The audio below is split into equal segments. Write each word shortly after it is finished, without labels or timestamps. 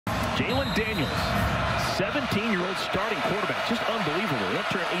Daniels, 17-year-old starting quarterback. Just unbelievable. He'll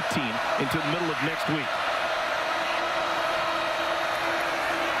turn 18 into the middle of next week.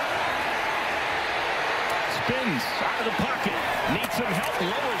 Spins out of the pocket. Needs some help.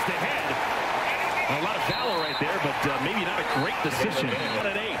 Lowers the head. A lot of valor right there, but maybe not a great decision. 1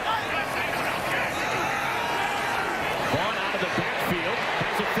 and 8. Vaughn out of the backfield.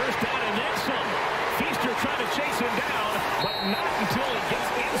 Has a first down and then some. Feaster trying to chase him down, but not until he gets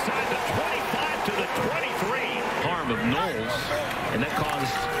inside the 25 to the 23. Arm of Knowles, and that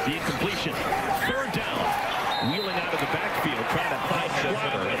caused the incompletion. 3rd down. Wheeling out of the backfield, trying to find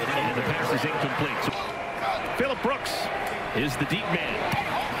Schreiber, and the pass is incomplete. So Phillip Brooks is the deep man.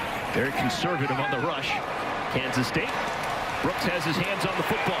 Very conservative on the rush. Kansas State. Brooks has his hands on the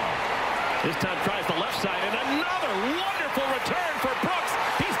football. This time tries the left side, and another wonderful return for Brooks.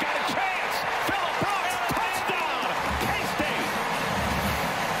 He's got a chance. Phillip Brooks, touchdown, K-State.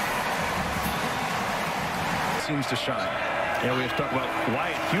 Seems to shine. Yeah, we have to talk about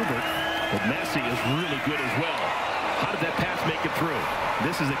Wyatt Hubert, but Massey is really good as well. How did that pass make it through?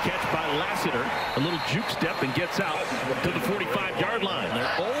 This is a catch by Lassiter. A little juke step and gets out to the 45-yard line. They're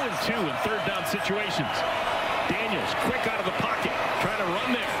 0-2 in 3rd down situations. Daniels quick out of the pocket, trying to run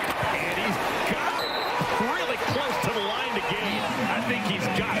there. And he's got really close to the line to gain. I think he's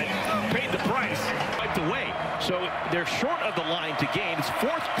got it. Paid the price. Wiped away. So they're short of the line to gain. It's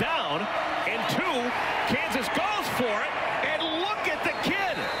 4th down and 2. Kansas goes for it. And look at the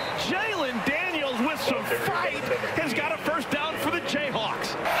kid. Jalen Daniels with some fight has got a first down for the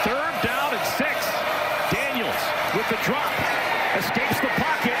Jayhawks. 3rd down and 6. Daniels with the drop. Escapes the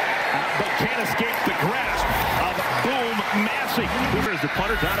pocket, but can't escape the grasp of Boom Massey. Here's the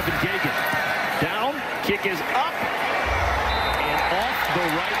punter, Donovan Gagan. Down, kick is up, and off the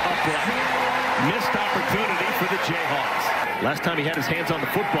right upright. Missed opportunity for the Jayhawks. Last time he had his hands on the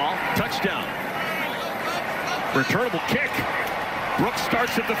football, touchdown. Returnable kick. Brooks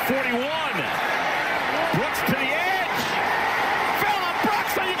starts at the 41. Brooks to the edge. Phillip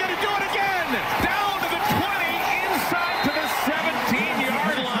Brooks, are you going to do it again? Down to the 20, inside to the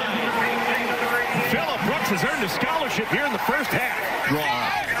 17-yard line. Phillip Brooks has earned a scholarship here in the first half.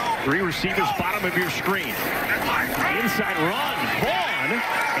 Draw. 3 receivers, bottom of your screen. Inside run. Vaughn.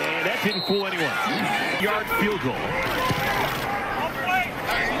 And that didn't fool anyone. Yard field goal.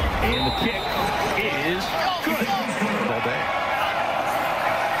 And the kick is good. All day.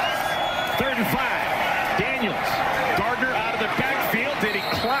 3rd and 5. Daniels. Gardner out of the backfield. Did he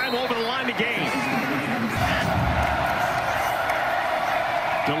climb over the line to gain?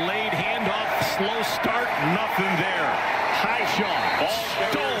 Delayed handoff. Slow start. Nothing there. Highshaw.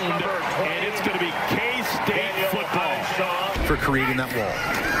 Stoned. And it's going to be K-State football. For creating that wall.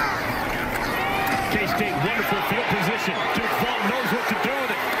 K-State, wonderful field position. Duke Vaughn knows what to do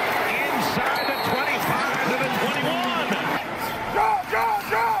with it. Inside the 25 to the 21.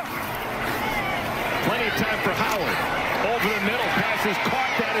 Plenty of time for Howard. Over the middle, pass is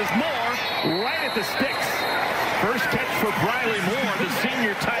caught. That is Moore right at the sticks. First catch for Briley Moore, the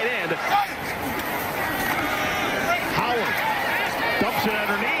senior tight end. Howard dumps it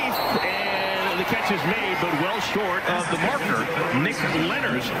underneath, and the catch is made, but well short of the marker, Nick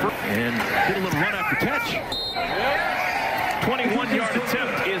Lenners. And did a little run after catch. 21-yard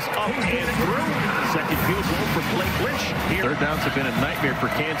attempt is up and through. Second field goal for Blake Lynch. Here. 3rd downs have been a nightmare for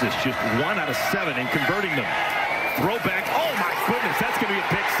Kansas. Just 1 out of 7 in converting them. Throwback. Oh, my goodness. That's going to be a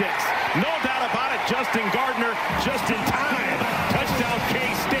pick 6. No doubt about it. Justin Gardner just in time. Touchdown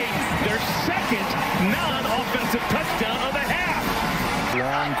K-State. Their 2nd non-offensive touchdown of the half.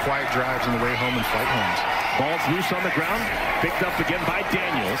 Long, quiet drives on the way home and flight homes. Ball's loose on the ground. Picked up again by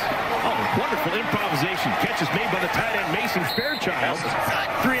Daniels. Oh, wonderful improvisation. Catch is made by the tight end Mason Fairchild.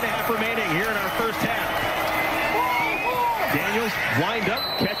 3.5 remaining here in our first half. Daniels wind up.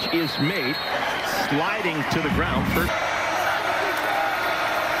 Catch is made. Sliding to the ground. First.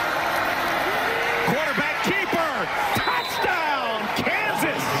 Quarterback keeper. Touchdown,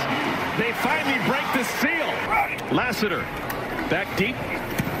 Kansas. They finally break the seal. Lassiter back deep.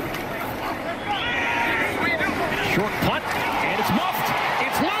 Short punt, and it's muffed.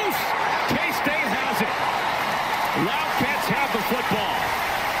 It's loose. K-State has it. Wildcats have the football.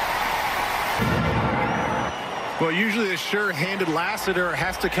 Well, usually a sure-handed Lassiter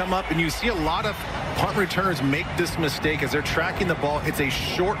has to come up, and you see a lot of punt returners make this mistake as they're tracking the ball. It's a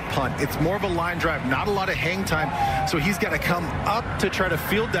short punt. It's more of a line drive, not a lot of hang time, so he's got to come up to try to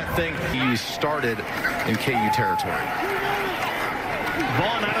field that thing. He started in KU territory.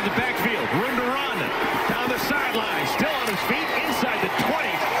 Vaughn out of the backfield. Room to run. Down the sideline. Still on his feet. Inside the 20.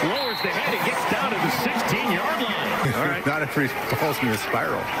 Lowers the head and gets down to the 16-yard line. All right. Not if he falls in a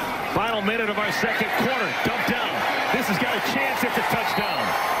spiral. Final minute of our second quarter. Dump down. This has got a chance at the touchdown.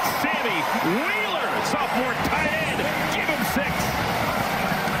 Sammy Wheeler, sophomore tight end. Give him 6.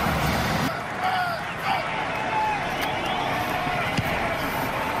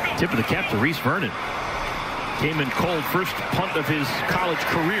 Tip of the cap to Reese Vernon. Came in cold, first punt of his college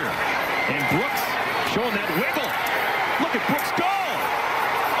career. And Brooks showing that wiggle. Look at Brooks go.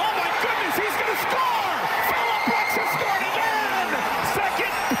 Oh my goodness, he's going to score. Phillip Brooks has scored again.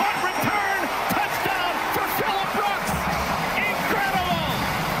 Second punt return. Touchdown for Phillip Brooks. Incredible.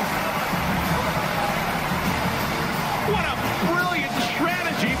 What a brilliant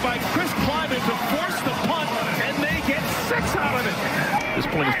strategy by Chris Kleiman to force the punt, and they get 6 out of it. At this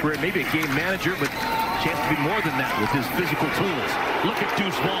point in his career, maybe a game manager, but chance to be more than that with his physical tools. Look at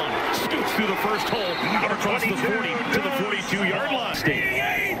Deuce Vaughn. Scoots through the first hole, out across the 40 to the 42-yard line.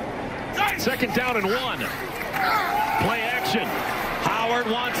 Second down and 1. Play action. Howard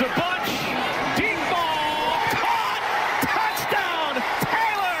wants a bunch. Deep ball. Caught. Touchdown.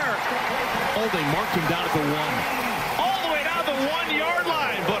 Taylor. Oh, they marked him down at the 1. All the way down the 1-yard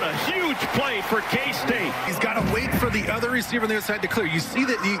line, but a huge play for K-State. He's got to wait for the other receiver on the other side to clear. You see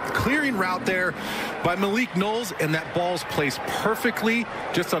that the clearing route there by Malik Knowles, and that ball's placed perfectly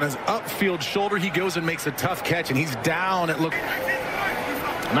just on his upfield shoulder. He goes and makes a tough catch, and he's down. It looked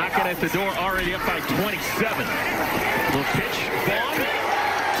knocking at the door, already up by 27. Little pitch, Vaughn,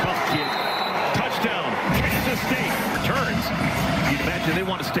 tough kid. Touchdown, Kansas State. Returns. You'd imagine they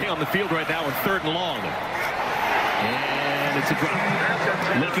want to stay on the field right now with 3rd and long. And it's a drop.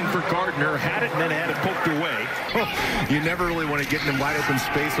 Looking for Gardner, had it, and then had it poked away. You never really want to get in wide open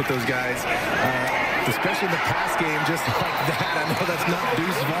space with those guys, especially in the pass game, just like that. I know that's not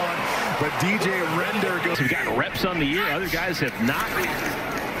Deuce Vaughn, but DJ Render goes. We've got reps on the year. Other guys have not.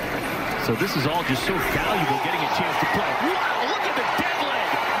 So this is all just so valuable, getting a chance to play. Wow, look at the dead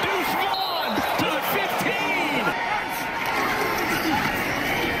leg. Deuce Vaughn to the 15.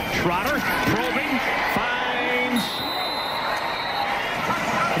 Trotter, probing, finds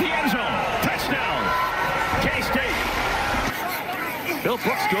the end zone. Touchdown. K-State. Bill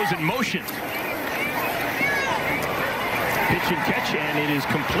Brooks goes in motion. Pitch and catch, and it is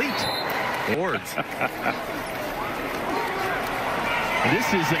complete. Boards. This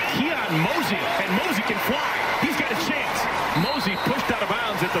is a Keon Mosey, and Mosey can fly. He's got a chance. Mosey pushed out of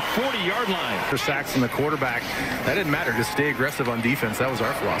bounds at the 40-yard line. For sacks from the quarterback, that didn't matter. Just stay aggressive on defense. That was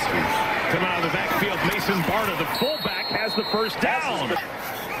our philosophy. Coming out of the backfield, Mason Barta, the fullback, has the first down.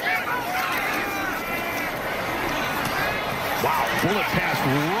 Wow, bullet pass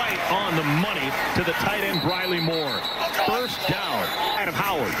right on the money to the tight end, Briley Moore. First down. Adam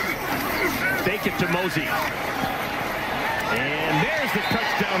Howard. Fake it to Mosey. And there's the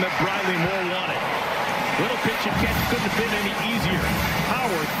touchdown that Briley Moore wanted. Little pitch and catch couldn't have been any easier.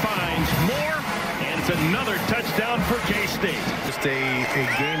 Howard finds Moore, and it's another touchdown for K-State. Just a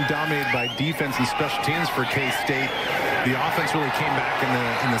game dominated by defense and special teams for K-State. The offense really came back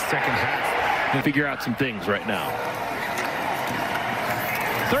in the second half. We'll figure out some things right now.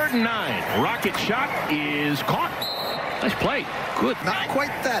 3rd and 9. Rocket shot is caught. Nice play. Good. Not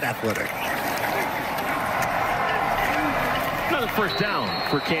quite that athletic. Another first down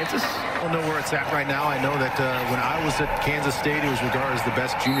for Kansas. I don't know where it's at right now. I know that when I was at Kansas State, it was regarded as the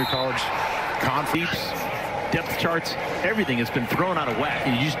best junior college conference. Depth charts, everything has been thrown out of whack.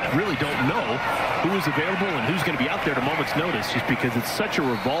 And you just really don't know who is available and who's going to be out there at a moment's notice, just because it's such a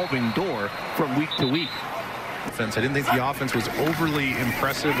revolving door from week to week. I didn't think the offense was overly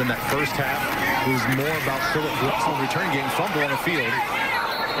impressive in that first half. It was more about Phillip Brooks in the return game, fumble on the field.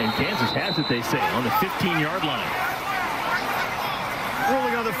 And Kansas has it, they say, on the 15-yard line.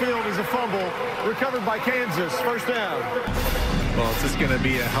 Ruling on the field is a fumble recovered by Kansas. First down. Well, it's just going to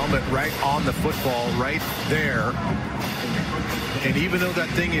be a helmet right on the football right there. And even though that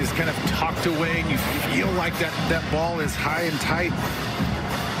thing is kind of tucked away and you feel like that ball is high and tight,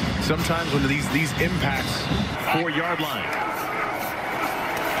 sometimes when these impacts. 4-yard line.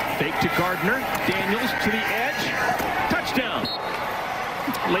 Fake to Gardner. Daniels to the edge. Touchdown.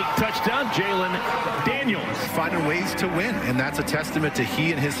 Late touchdown, Jalen Daniels. Finding ways to win, and that's a testament to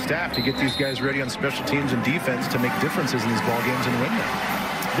he and his staff to get these guys ready on special teams and defense to make differences in these ball games and win them.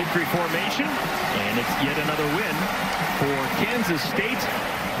 Victory formation, and it's yet another win for Kansas State.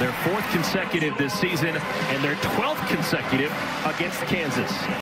 Their 4th consecutive this season, and their 12th consecutive against Kansas.